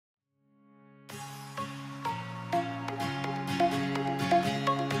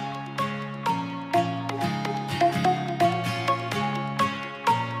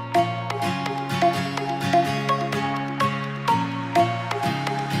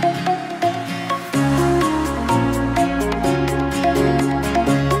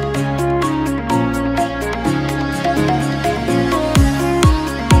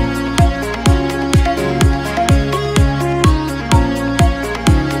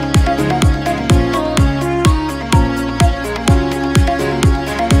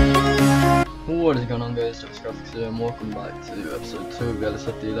So welcome back to episode 2 of the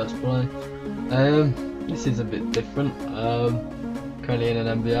LSFD Let's Play. This is a bit different. Currently in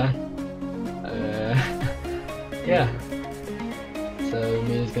an MBA. Yeah. So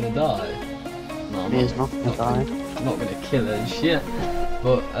Mia's gonna die. No, Mia's not gonna die. I'm not gonna kill her and shit.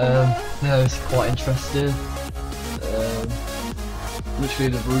 But no, it's quite interesting.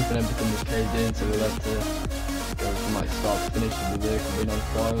 Literally the roof and everything was caved in, so we had to go from like start to finish with the vehicle being on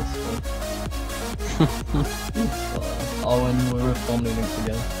fire and stuff. Oh, and we were formally linked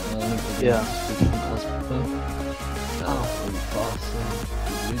together. Yeah. As per. Really fast and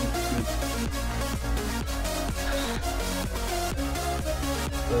really good.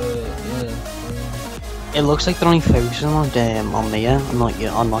 Yeah. It looks like they're only focusing on Mia and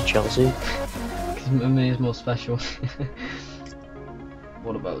not Chelsea. Because Mia is more special.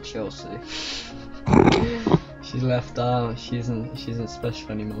 What about Chelsea? She's left out. She isn't special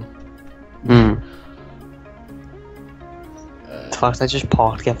anymore. The fact I just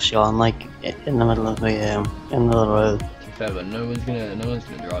parked the FCR like in the middle of the road. To be fair, but no one's gonna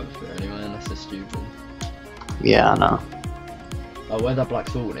drive us there anyway, unless they're stupid. Yeah, I know. Like where that black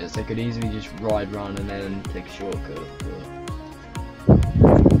salt is, they could easily just ride round and then take a shortcut. But...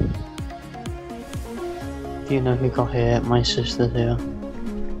 Do you know who got hit? My sister's here.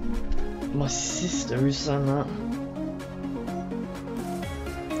 My sister, who's saying that?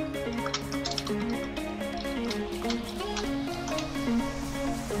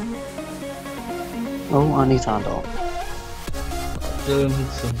 Oh, I need to hand up. Dylan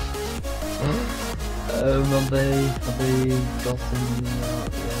Hudson. Have they gotten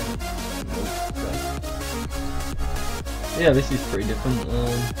yeah, this is pretty different.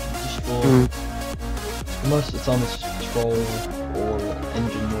 Just for most of the time it's just patrol or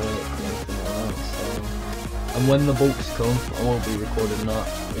engine work and anything like that. So, and when the bulks come, I won't be recording that,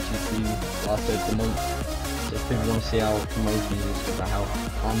 which is the last day of the month. So if people want to see how promotions and stuff, how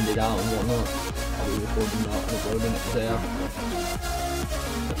handed out and whatnot, I'll be recording that and uploading it the day after.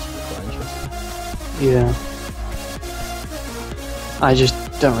 That's quite interesting. Yeah. I just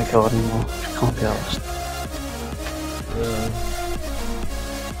don't record anymore. Can't be honest. Yeah.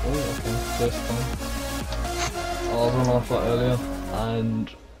 Oh, okay. First time. I was on our flight earlier, and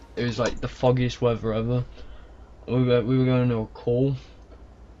it was like the foggiest weather ever. We were going to a call,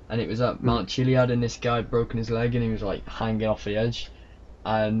 and it was at Mount Chiliad, and this guy had broken his leg, and he was like hanging off the edge,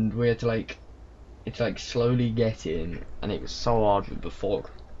 and we had to like slowly get in, and it was so hard with the fog.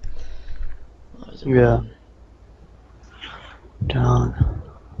 Yeah. Darn.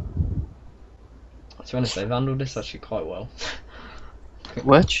 To be honest, they've handled this actually quite well.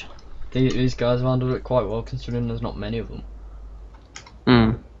 Which? These guys have handled it quite well, considering there's not many of them.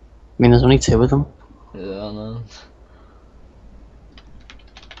 I mean, there's only 2 of them. Yeah, I know.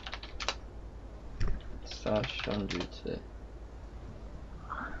 Slash on duty.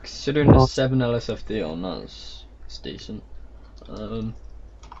 Considering there's 7 LSFD on, that's decent.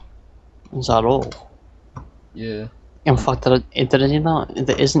 Is that all? Yeah. In fact, there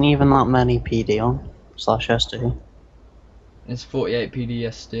isn't even that many PD on slash SD. It's 48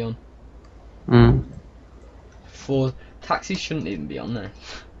 PDSD on. For taxis shouldn't even be on there.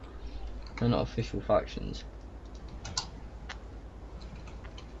 They're not official factions.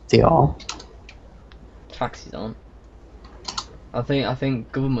 They are. Taxis aren't. I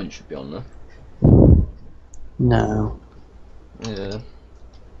think government should be on there. No. Yeah.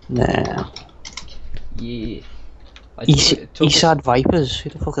 Nah. Yeah. Eastside Vipers, who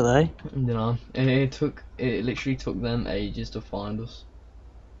the fuck are they? You know, it literally took them ages to find us.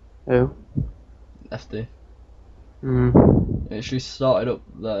 Who? FD. It It actually started up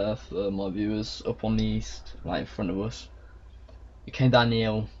there for my viewers, up on the east, like in front of us. It came down the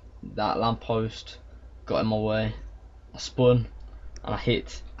hill, that lamppost got in my way. I spun and I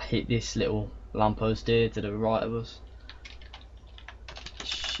hit this little lamppost here to the right of us.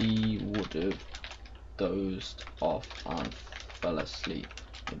 She would have dozed off and fell asleep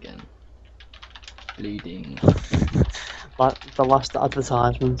again, bleeding. Like the last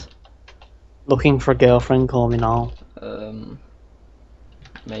advertisement. Looking for a girlfriend, call me now.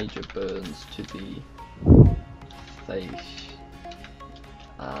 Major burns to the face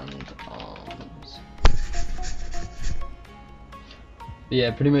and arms. But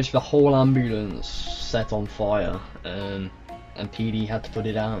yeah, pretty much the whole ambulance set on fire, and PD had to put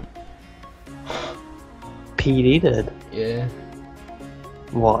it out. PD did? Yeah.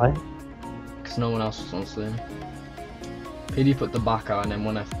 Why? Because no one else was on scene. PD put the back out, and then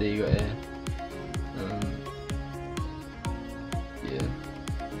one FD got here. Yeah.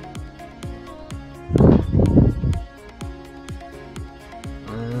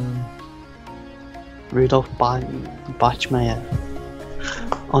 Rudolph Batchmayer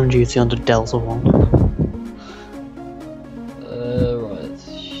on duty under Delta 1. Right.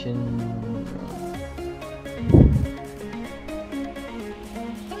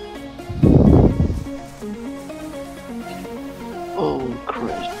 Oh,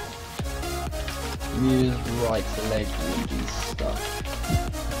 Christ. Use right leg woundy stuff.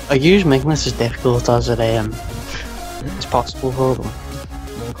 Are you just making this as difficult as it's possible for them?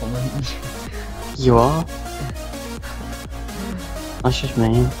 No comment. You are? That's just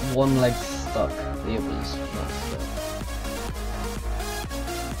mean. One leg stuck, the other's not stuck.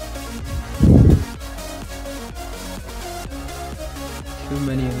 Too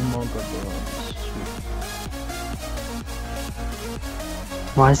many of them are arms.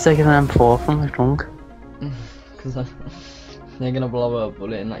 Why is taking an M4 from the trunk? Because they're gonna blow a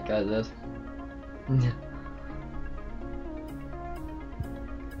bullet in that guy's head.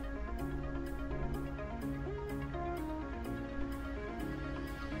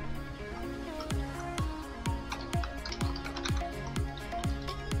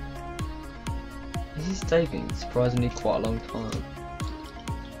 This is taking surprisingly quite a long time.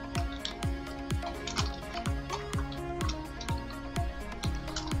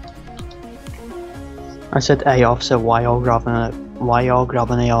 I said, "Hey officer, why y'all grabbing an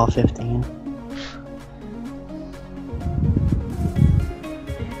AR-15?"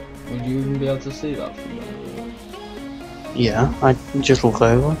 Would you even be able to see that from there? Yeah, I just look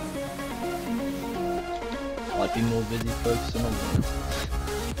over. I'd be more busy focusing on that.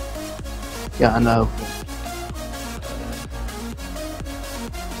 Yeah, I know.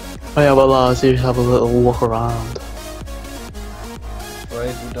 Oh yeah, well, I just have a little walk around.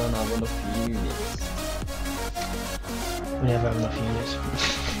 Afraid we don't have enough units. We never have enough units.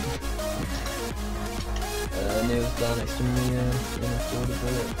 Neil's down next to me, in a quarter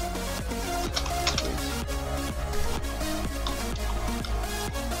bullet.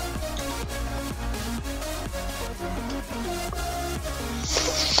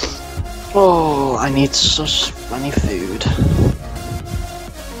 Oh, I need food.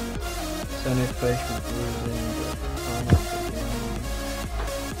 So no facial bruising,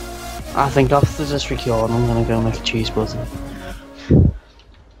 I think after this recording, I'm gonna go make a cheese button.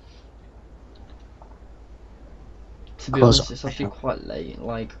 To be honest, it's actually quite late.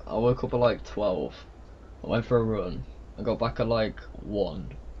 Like, I woke up at like 12. I went for a run. I got back at like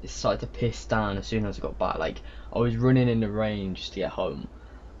 1. It started to piss down as soon as I got back. Like, I was running in the rain just to get home.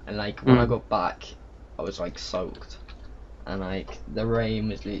 And like, when I got back, I was like soaked. And like, the rain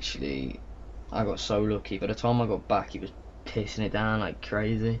was literally... I got so lucky. By the time I got back, it was pissing it down like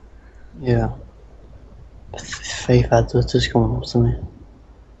crazy. Yeah. Faith Edwards is coming up to me.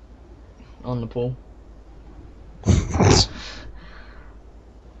 On the pool.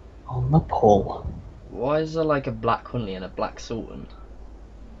 On the pole. Why is there like a black honey and a black sultan?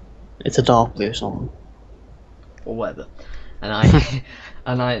 It's a dark blue song. Or whatever. And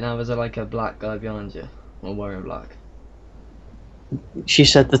now is there like a black guy behind you? Or wearing black? She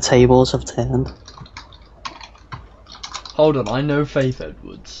said the tables have turned. Hold on, I know Faith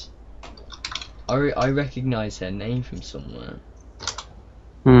Edwards. I recognise her name from somewhere.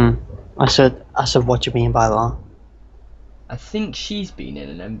 I said, what do you mean by that? I think she's been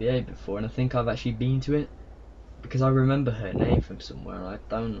in an NBA before, and I think I've actually been to it. Because I remember her name from somewhere, and I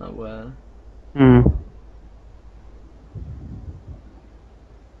don't know where.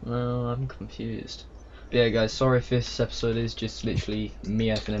 No, I'm confused. But yeah, guys, sorry if this episode is just literally me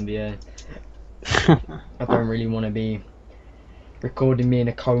effing NBA. I don't really want to be recording me in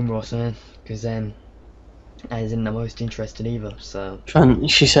a coma or something, because then that isn't the most interesting either, so...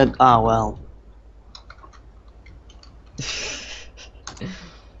 She said, well.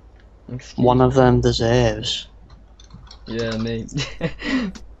 One of them deserves. Yeah, me.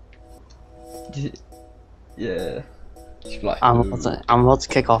 Yeah. Like, I'm about to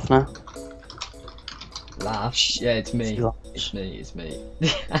kick off now. Laugh? Yeah, it's me. It's me, it's me.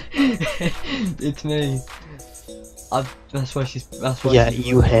 It's me. That's why she's...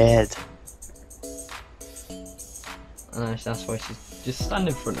 You heard. That's why she's just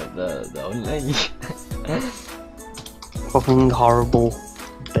standing in front of the old lady. Fucking horrible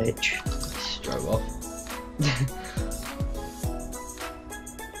bitch. Stroke off.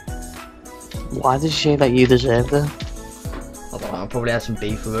 Why did she say that you deserved it? I don't know, I probably had some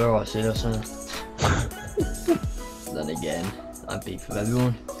beef with her or shit or something. Then again, I have beef with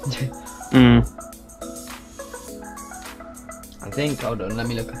everyone. I think, hold on, let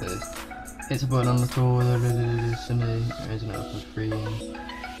me look at this. Hit a button on the door, there's an open free.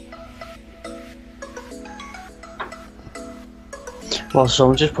 Well,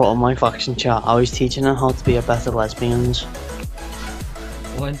 someone just put on my faction chat, I was teaching her how to be a better lesbians.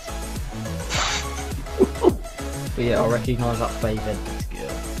 What? But yeah, I recognise that fake Edwards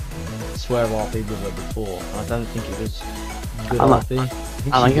girl. I swear I've RP'd with her before. I don't think it was good RP.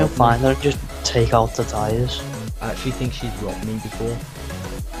 And I can find her, just take out the tyres. I actually think she's robbed me before.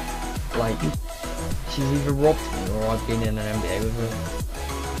 Like, she's either robbed me or I've been in an NBA with her.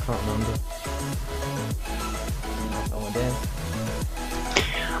 I can't remember. I have no idea.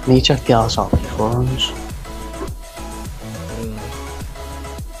 I need to check the RP forums.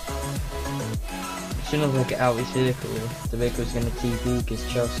 As soon as I get out of this vehicle, the vehicle's going to TP because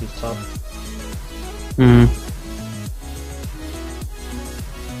Chelsea's top. Hmm.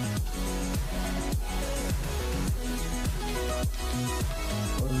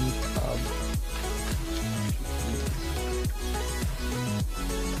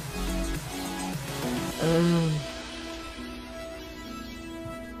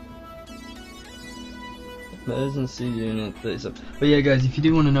 Emergency unit 37. But yeah, guys, if you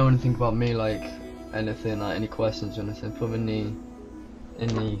do want to know anything about me, like anything, like any questions or anything, put them in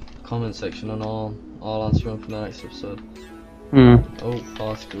the comment section and I'll answer them for the next episode. Oh,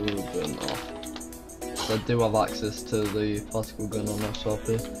 particle gun off. So I do have access to the particle gun on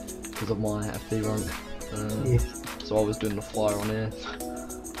SRP because of my FD rank. So I was doing the fire on here.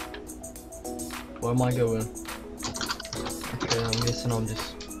 Where am I going? Okay, I'm guessing I'm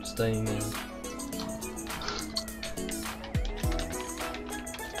just staying in.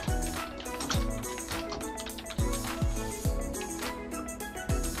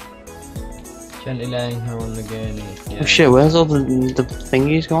 Gently laying her on the gurney. Yeah. Oh shit, where's all the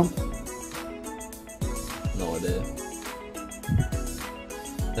thingies gone? No idea.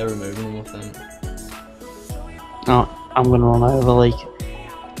 They're removing them, I think. Oh, I'm gonna run over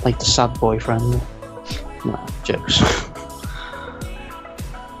like the sad boyfriend. No, jokes.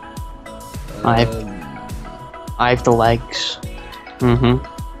 I have the legs.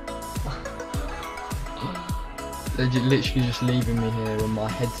 They're literally just leaving me here and my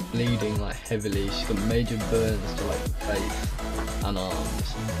head's bleeding like heavily. She's got major burns to like face and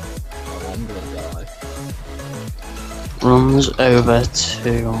arms. Oh, I'm gonna die. Runs over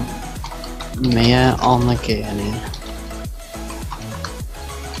to Mia on the gurney.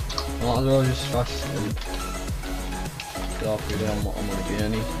 Might as well just try to sleep. After I'm on the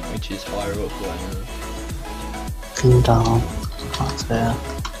gurney, which is higher up right now. Come down. That's there.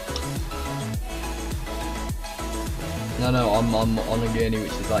 No, I'm on a gurney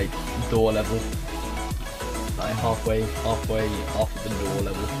which is like door level. Like halfway off of the door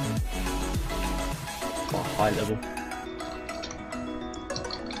level. Or high level.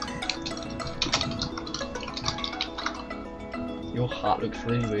 Your hat looks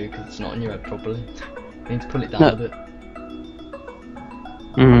really weird because it's not on your head properly. You need to pull it down a bit.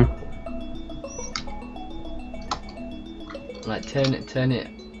 Like turn it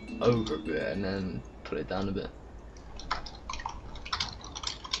over a bit and then pull it down a bit.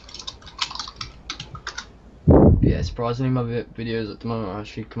 Yeah, surprisingly my videos at the moment are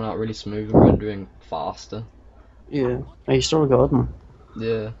actually coming out really smooth and rendering faster. Yeah. Are you still recording?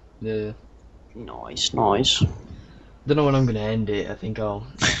 Yeah. Nice. Don't know when I'm gonna end it. I think I'll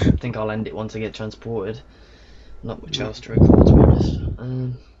end it once I get transported. Not much else to record, to be honest.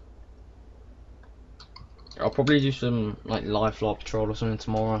 I'll probably do some like live flight patrol or something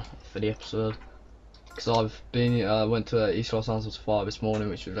tomorrow for the episode. Cause I've been went to East Los Santos Fire this morning,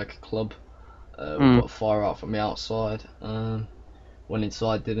 which was like a club. We put a fire out from the outside. Went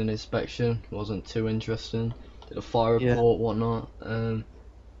inside, did an inspection. Wasn't too interesting. Did a fire report, whatnot. Then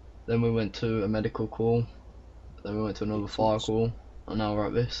we went to a medical call. Then we went to another fire call. And now we're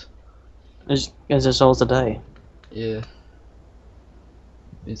at this. Is this all today? Yeah.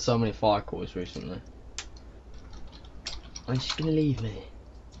 Been so many fire calls recently. I'm just gonna leave me.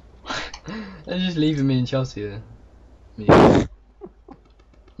 They're just leaving me in Chelsea there. Yeah.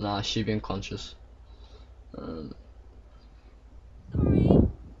 Nah, she'd be unconscious. And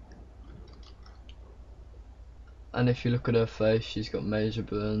if you look at her face, she's got major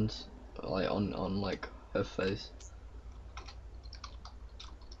burns, like on like her face.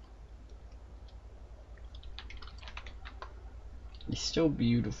 You're still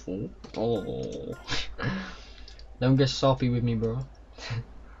beautiful. Oh. Don't get soppy with me, bro.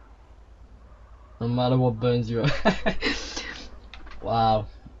 No matter what burns you are. Wow.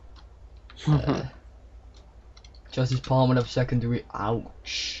 Chelsea's palm would have second degree.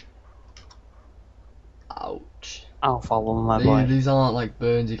 Ouch. Ouch. I'll follow my boy. These aren't like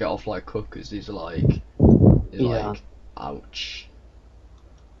burns you get off like cookers. These are like, like, ouch.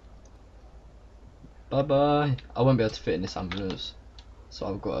 Bye bye. I won't be able to fit in this ambulance. So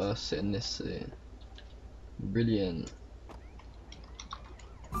I've got to sit in this seat. Brilliant.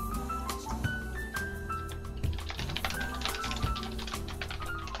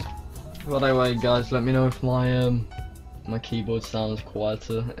 But anyway, guys, let me know if my my keyboard sounds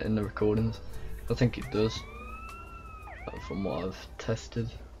quieter in the recordings. I think it does, from what I've tested.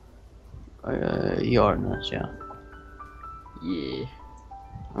 You're in this, yeah. Yeah.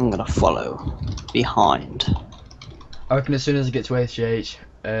 I'm gonna follow behind. I reckon as soon as I get to HGH,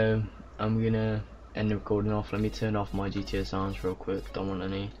 I'm gonna end the recording off. Let me turn off my GTA sounds real quick. Don't want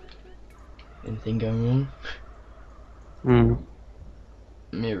anything going on.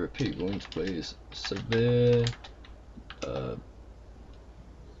 Let me repeat once, please. Severe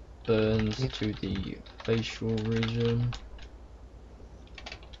burns to the facial region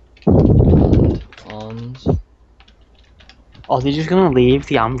and arms. Oh, they're just gonna leave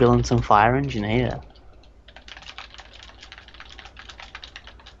the ambulance and fire engine here.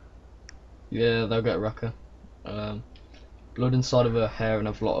 Yeah, they'll get Rucker. Blood inside of her hair and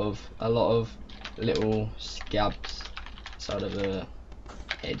a lot of little scabs inside of her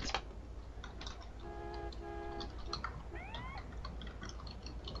head.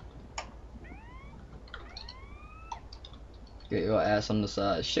 Get your ass on the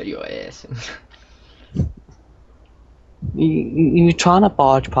side. Show your ass. You were trying to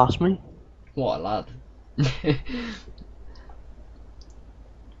barge past me? What a lad.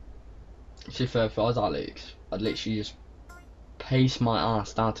 To be fair, if I was Alex, I'd literally just pace my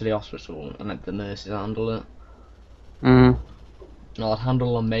ass down to the hospital and let the nurses handle it. No, I'd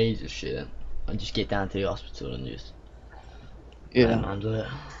handle a major shit and just get down to the hospital and just let them handle it.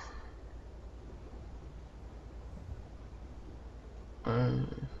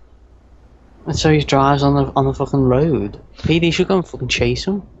 And so he drives on the fucking road. PD should go and fucking chase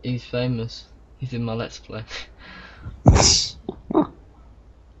him. He's famous. He's in my Let's Play.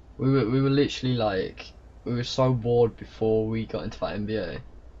 We were literally like, we were so bored before we got into that NBA,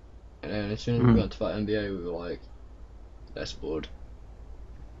 and then as soon as we got into that NBA, we were like, that's bored.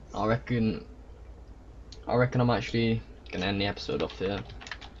 I reckon I'm actually gonna end the episode off here.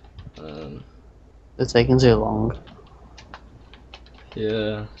 They're taking too long.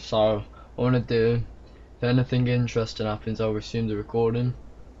 Yeah, so I want to do, if anything interesting happens, I'll resume the recording.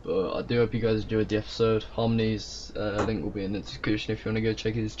 But I do hope you guys enjoyed the episode. Harmony's link will be in the description if you want to go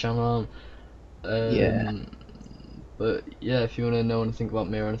check his channel out. But yeah, if you want to know anything about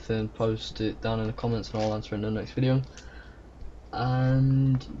me or anything, post it down in the comments and I'll answer in the next video.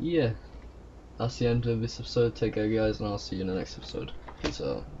 And yeah, that's the end of this episode. Take care guys, and I'll see you in the next episode. Peace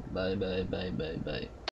out. Bye bye bye bye bye.